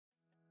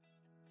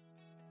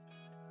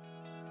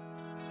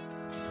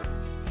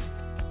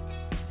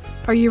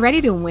Are you ready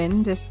to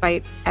win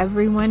despite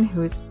everyone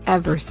who's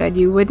ever said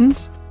you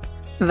wouldn't?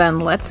 Then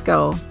let's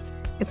go.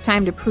 It's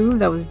time to prove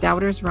those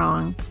doubters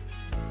wrong.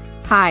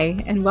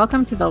 Hi, and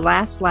welcome to the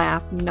Last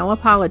Laugh, No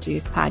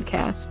Apologies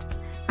podcast.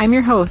 I'm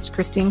your host,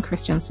 Christine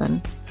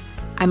Christensen.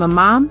 I'm a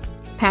mom,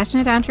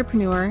 passionate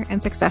entrepreneur,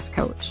 and success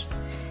coach.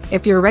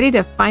 If you're ready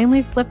to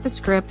finally flip the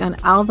script on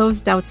all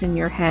those doubts in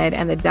your head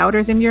and the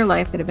doubters in your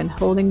life that have been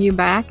holding you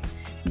back,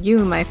 you,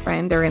 my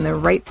friend, are in the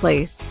right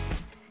place.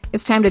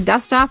 It's time to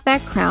dust off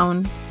that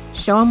crown,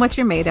 show them what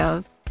you're made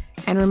of,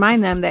 and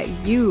remind them that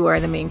you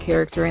are the main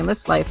character in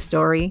this life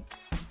story.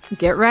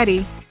 Get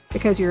ready,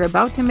 because you're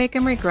about to make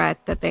them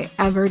regret that they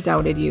ever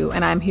doubted you,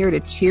 and I'm here to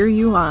cheer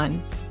you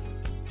on.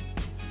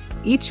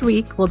 Each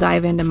week, we'll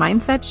dive into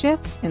mindset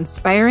shifts,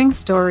 inspiring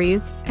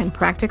stories, and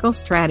practical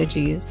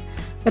strategies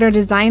that are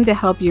designed to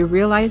help you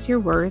realize your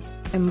worth,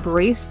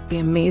 embrace the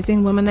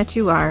amazing woman that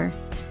you are,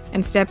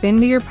 and step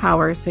into your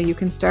power so you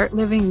can start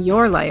living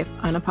your life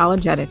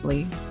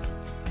unapologetically.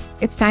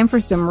 It's time for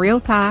some real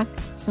talk,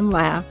 some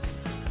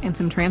laughs, and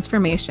some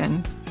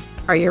transformation.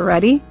 Are you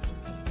ready?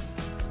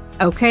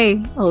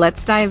 Okay,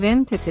 let's dive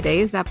into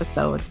today's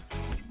episode.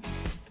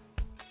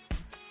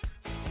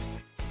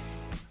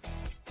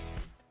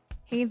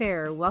 Hey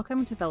there,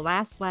 welcome to the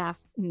Last Laugh,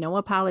 No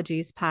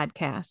Apologies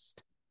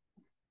podcast.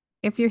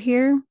 If you're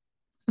here,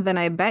 then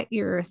I bet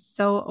you're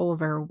so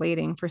over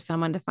waiting for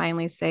someone to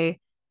finally say,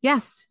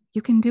 yes,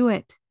 you can do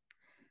it.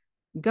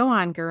 Go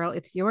on, girl,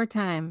 it's your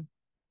time.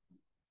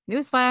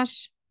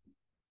 Newsflash,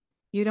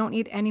 you don't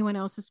need anyone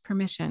else's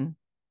permission.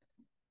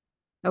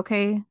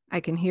 Okay, I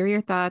can hear your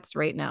thoughts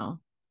right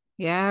now.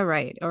 Yeah,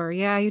 right. Or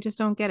yeah, you just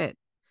don't get it.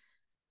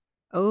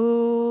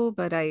 Oh,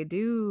 but I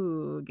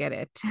do get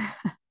it.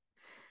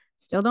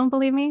 Still don't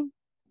believe me?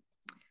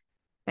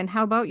 Then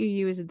how about you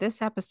use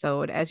this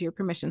episode as your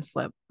permission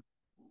slip?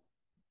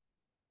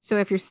 So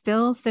if you're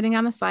still sitting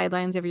on the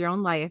sidelines of your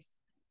own life,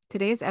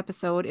 today's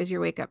episode is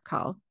your wake-up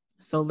call.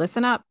 So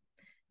listen up,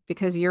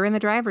 because you're in the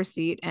driver's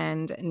seat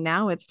and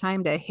now it's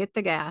time to hit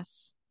the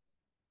gas.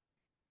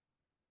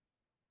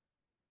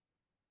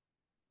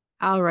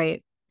 All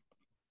right,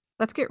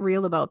 let's get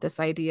real about this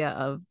idea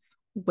of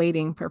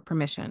waiting for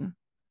permission.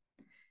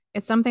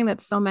 It's something that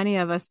so many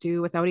of us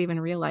do without even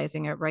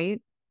realizing it, right?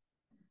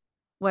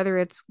 Whether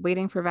it's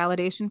waiting for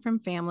validation from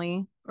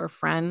family or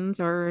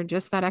friends or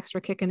just that extra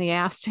kick in the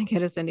ass to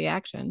get us into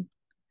action.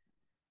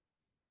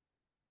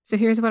 So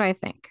here's what I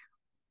think.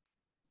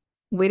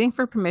 Waiting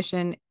for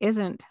permission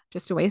isn't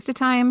just a waste of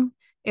time,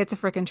 it's a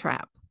freaking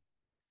trap.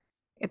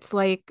 It's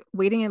like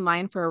waiting in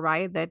line for a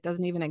ride that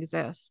doesn't even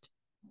exist.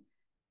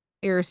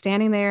 You're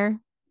standing there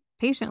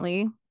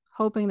patiently,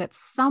 hoping that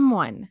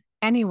someone,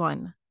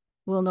 anyone,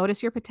 will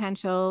notice your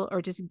potential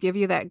or just give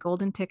you that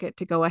golden ticket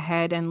to go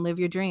ahead and live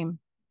your dream.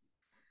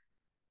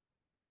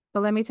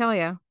 But let me tell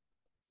you,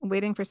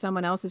 waiting for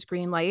someone else's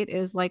green light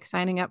is like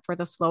signing up for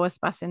the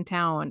slowest bus in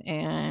town,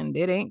 and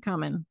it ain't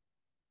coming.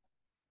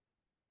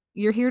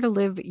 You're here to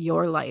live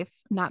your life,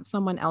 not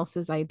someone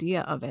else's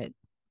idea of it.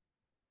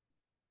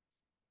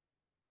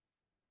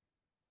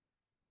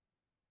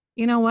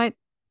 You know what?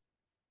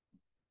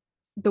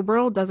 The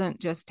world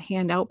doesn't just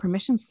hand out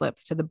permission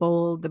slips to the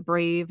bold, the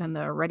brave, and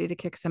the ready to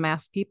kick some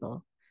ass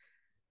people.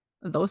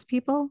 Those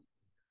people,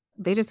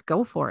 they just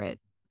go for it.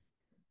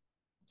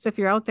 So if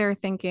you're out there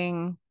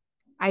thinking,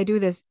 I do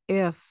this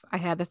if I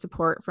had the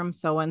support from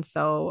so and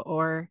so,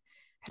 or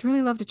I'd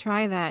really love to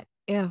try that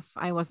if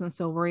I wasn't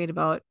so worried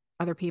about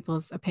other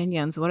people's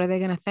opinions, what are they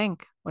going to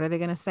think? What are they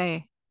going to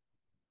say?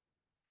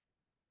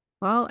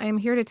 Well, I'm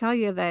here to tell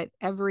you that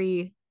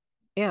every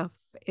if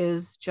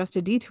is just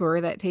a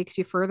detour that takes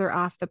you further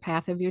off the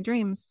path of your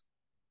dreams.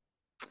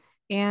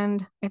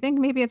 And I think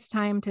maybe it's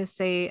time to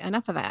say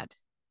enough of that.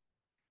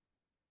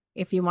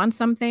 If you want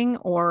something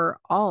or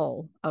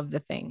all of the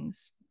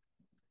things,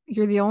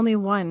 you're the only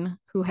one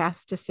who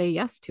has to say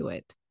yes to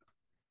it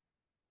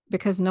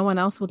because no one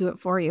else will do it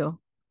for you.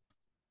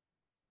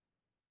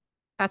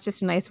 That's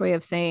just a nice way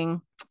of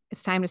saying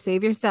it's time to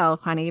save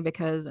yourself, honey,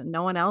 because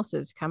no one else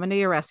is coming to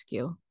your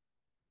rescue.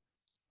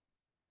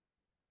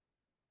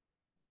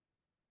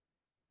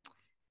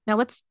 Now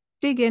let's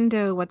dig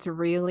into what's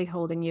really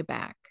holding you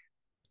back.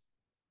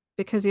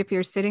 Because if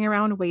you're sitting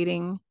around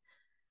waiting,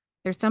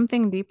 there's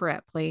something deeper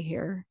at play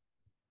here.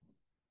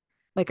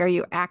 Like, are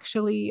you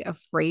actually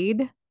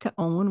afraid to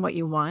own what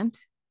you want?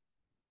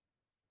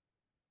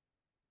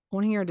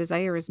 Owning your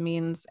desires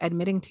means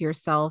admitting to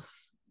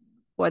yourself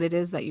what it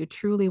is that you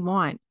truly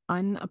want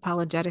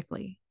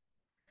unapologetically.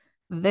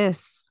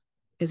 This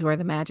is where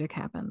the magic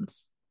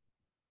happens.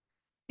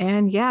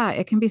 And yeah,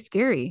 it can be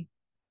scary.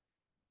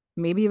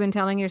 Maybe you've been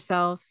telling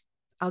yourself,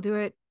 I'll do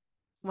it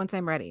once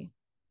I'm ready,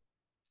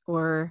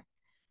 or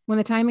when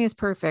the timing is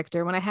perfect,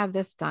 or when I have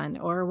this done,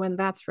 or when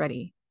that's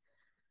ready.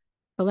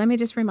 But let me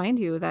just remind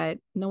you that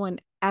no one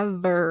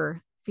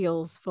ever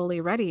feels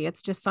fully ready.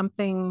 It's just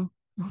something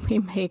we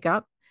make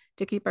up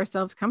to keep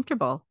ourselves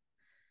comfortable.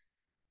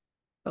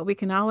 But we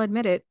can all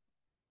admit it,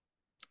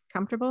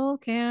 comfortable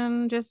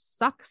can just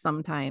suck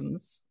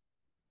sometimes.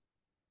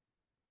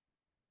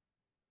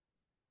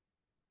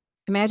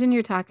 Imagine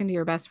you're talking to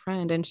your best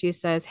friend and she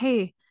says,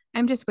 "Hey,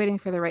 I'm just waiting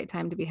for the right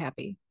time to be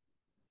happy."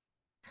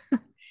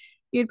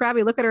 You'd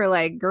probably look at her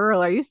like,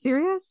 "Girl, are you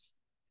serious?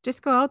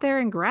 Just go out there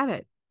and grab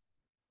it."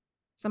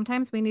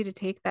 Sometimes we need to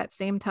take that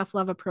same tough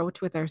love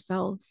approach with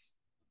ourselves.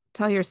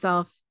 Tell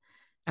yourself,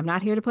 "I'm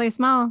not here to play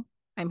small.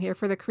 I'm here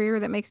for the career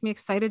that makes me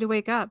excited to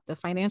wake up, the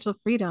financial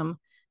freedom,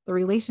 the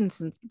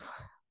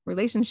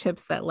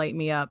relationships that light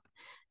me up.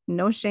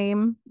 No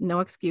shame, no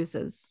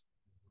excuses."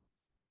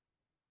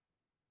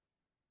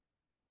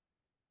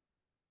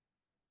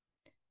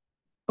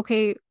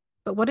 Okay,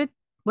 but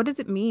what does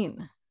it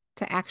mean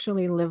to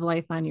actually live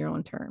life on your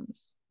own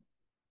terms?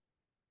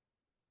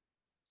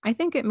 I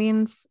think it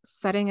means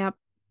setting up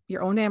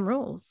your own damn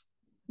rules.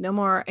 No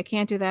more, "I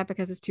can't do that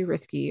because it's too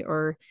risky,"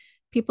 or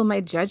 "people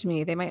might judge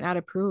me, they might not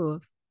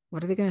approve.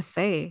 What are they going to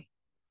say?"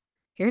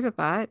 Here's a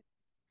thought.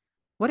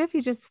 What if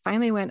you just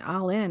finally went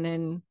all in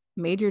and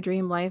made your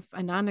dream life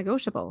a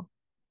non-negotiable?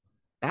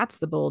 That's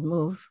the bold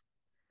move.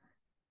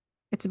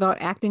 It's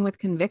about acting with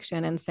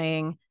conviction and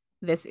saying,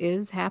 "This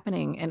is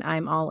happening and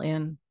I'm all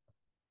in."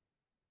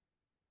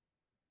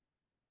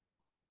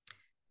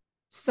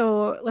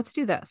 So let's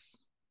do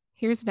this.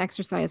 Here's an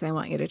exercise I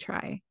want you to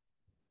try.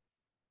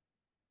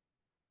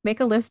 Make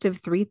a list of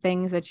three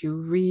things that you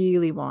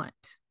really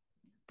want,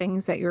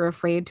 things that you're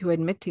afraid to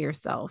admit to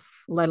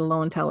yourself, let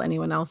alone tell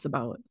anyone else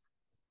about.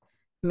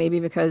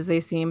 Maybe because they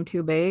seem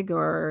too big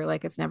or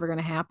like it's never going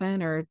to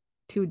happen or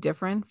too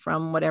different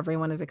from what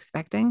everyone is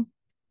expecting.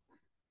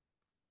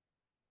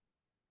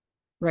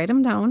 Write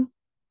them down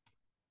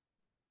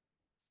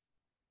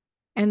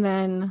and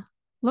then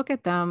look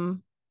at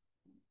them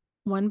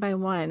one by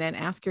one and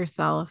ask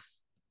yourself,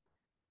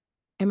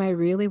 am I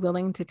really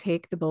willing to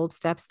take the bold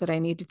steps that I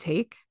need to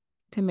take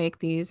to make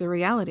these a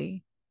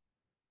reality?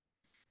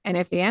 And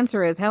if the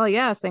answer is hell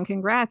yes, then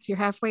congrats, you're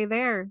halfway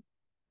there.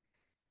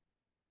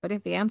 But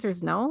if the answer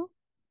is no,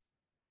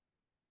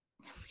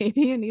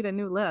 maybe you need a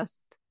new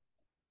list.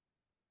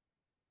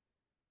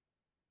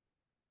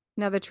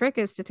 Now, the trick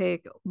is to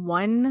take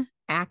one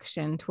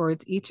action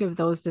towards each of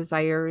those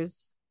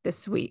desires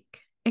this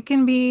week. It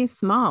can be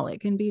small, it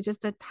can be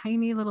just a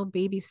tiny little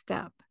baby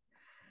step,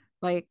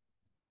 like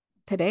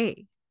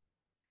today.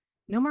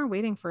 No more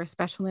waiting for a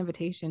special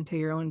invitation to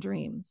your own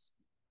dreams.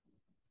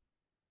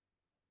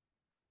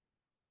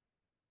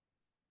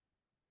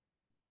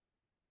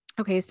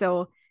 Okay,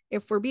 so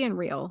if we're being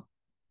real,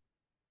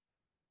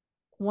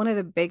 one of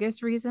the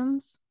biggest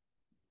reasons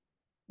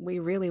we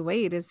really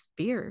wait is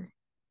fear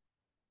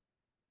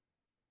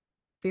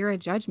of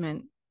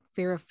judgment,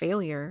 fear of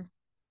failure,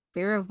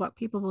 fear of what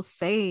people will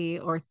say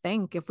or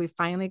think if we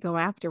finally go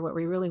after what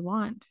we really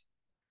want.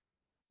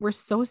 We're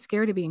so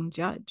scared of being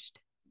judged.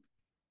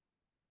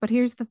 But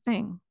here's the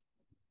thing,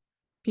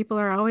 people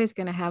are always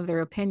going to have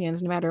their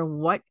opinions no matter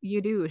what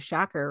you do.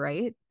 Shocker,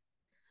 right?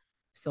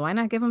 So why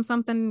not give them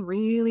something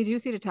really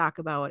juicy to talk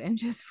about and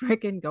just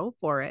freaking go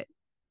for it?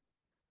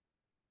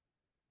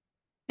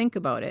 Think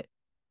about it.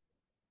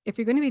 If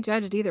you're going to be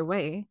judged either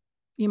way,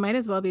 you might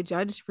as well be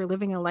judged for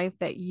living a life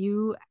that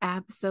you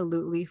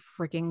absolutely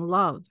freaking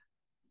love,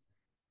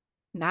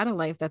 not a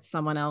life that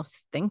someone else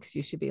thinks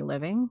you should be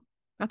living.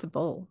 That's a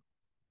bull.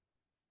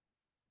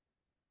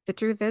 The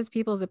truth is,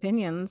 people's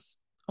opinions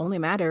only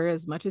matter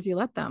as much as you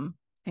let them.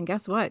 And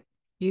guess what?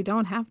 You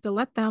don't have to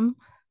let them.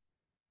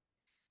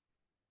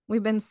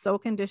 We've been so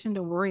conditioned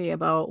to worry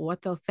about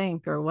what they'll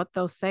think or what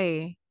they'll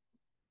say,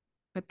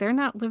 but they're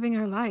not living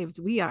our lives.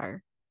 We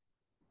are.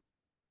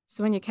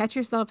 So when you catch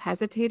yourself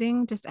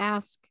hesitating, just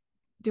ask,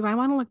 do I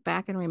want to look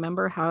back and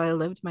remember how I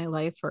lived my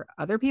life for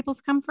other people's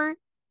comfort?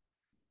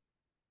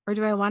 Or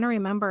do I want to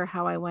remember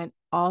how I went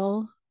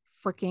all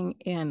freaking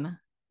in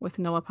with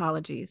no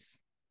apologies?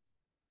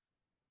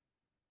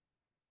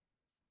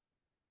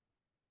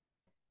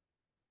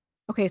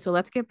 Okay, so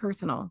let's get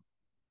personal.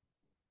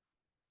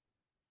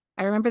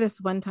 I remember this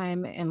one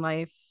time in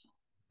life,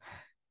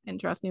 and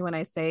trust me when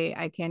I say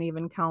I can't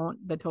even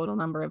count the total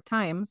number of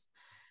times,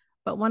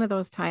 but one of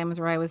those times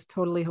where I was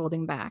totally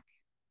holding back.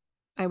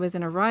 I was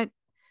in a rut,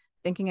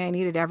 thinking I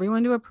needed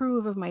everyone to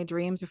approve of my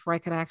dreams before I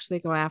could actually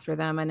go after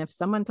them. And if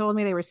someone told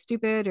me they were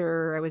stupid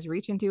or I was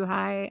reaching too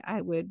high,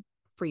 I would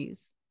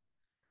freeze.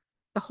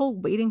 The whole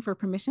waiting for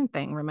permission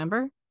thing,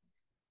 remember?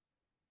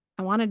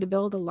 I wanted to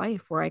build a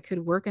life where I could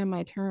work on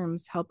my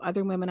terms, help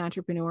other women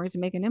entrepreneurs,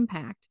 and make an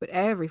impact. But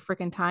every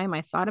freaking time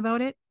I thought about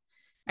it,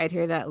 I'd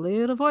hear that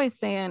little voice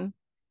saying,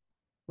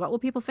 what will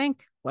people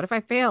think? What if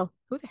I fail?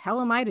 Who the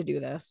hell am I to do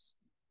this?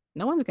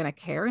 No one's going to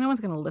care. No one's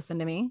going to listen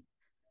to me.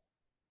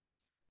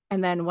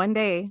 And then one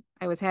day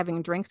I was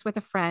having drinks with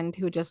a friend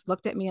who just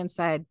looked at me and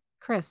said,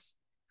 "Chris,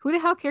 who the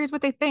hell cares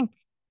what they think?"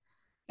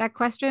 That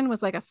question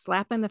was like a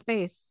slap in the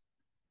face.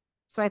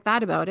 So I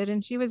thought about it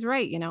and she was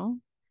right.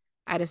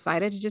 I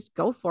decided to just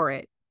go for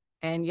it.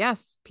 And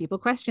yes, people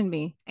questioned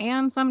me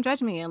and some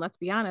judge me. And let's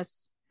be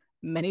honest,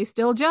 many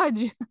still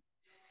judge.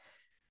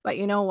 But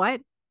you know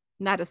what?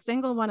 Not a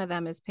single one of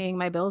them is paying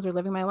my bills or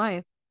living my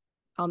life.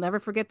 I'll never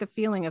forget the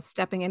feeling of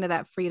stepping into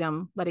that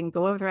freedom, letting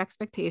go of their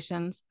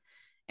expectations,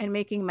 and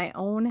making my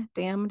own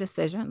damn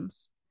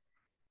decisions.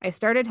 I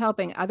started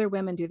helping other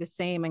women do the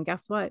same. And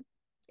guess what?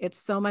 It's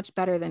so much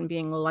better than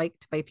being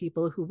liked by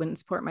people who wouldn't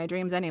support my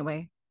dreams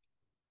anyway.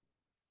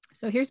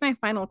 So here's my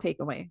final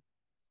takeaway.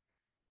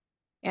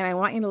 And I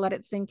want you to let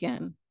it sink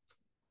in.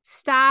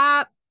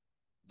 Stop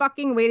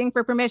fucking waiting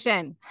for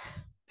permission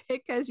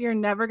because you're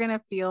never going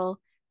to feel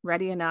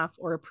ready enough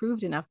or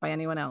approved enough by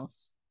anyone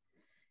else.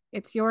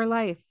 It's your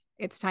life.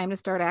 It's time to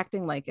start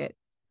acting like it.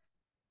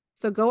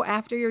 So go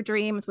after your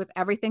dreams with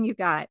everything you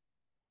got.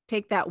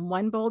 Take that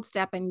one bold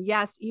step. And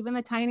yes, even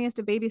the tiniest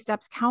of baby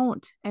steps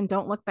count, and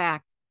don't look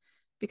back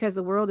because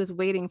the world is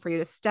waiting for you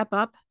to step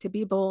up, to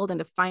be bold, and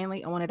to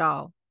finally own it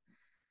all.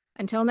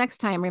 Until next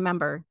time,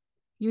 remember,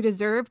 you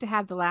deserve to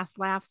have the last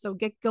laugh. So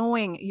get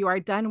going. You are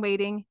done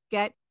waiting.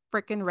 Get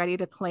freaking ready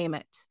to claim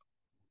it.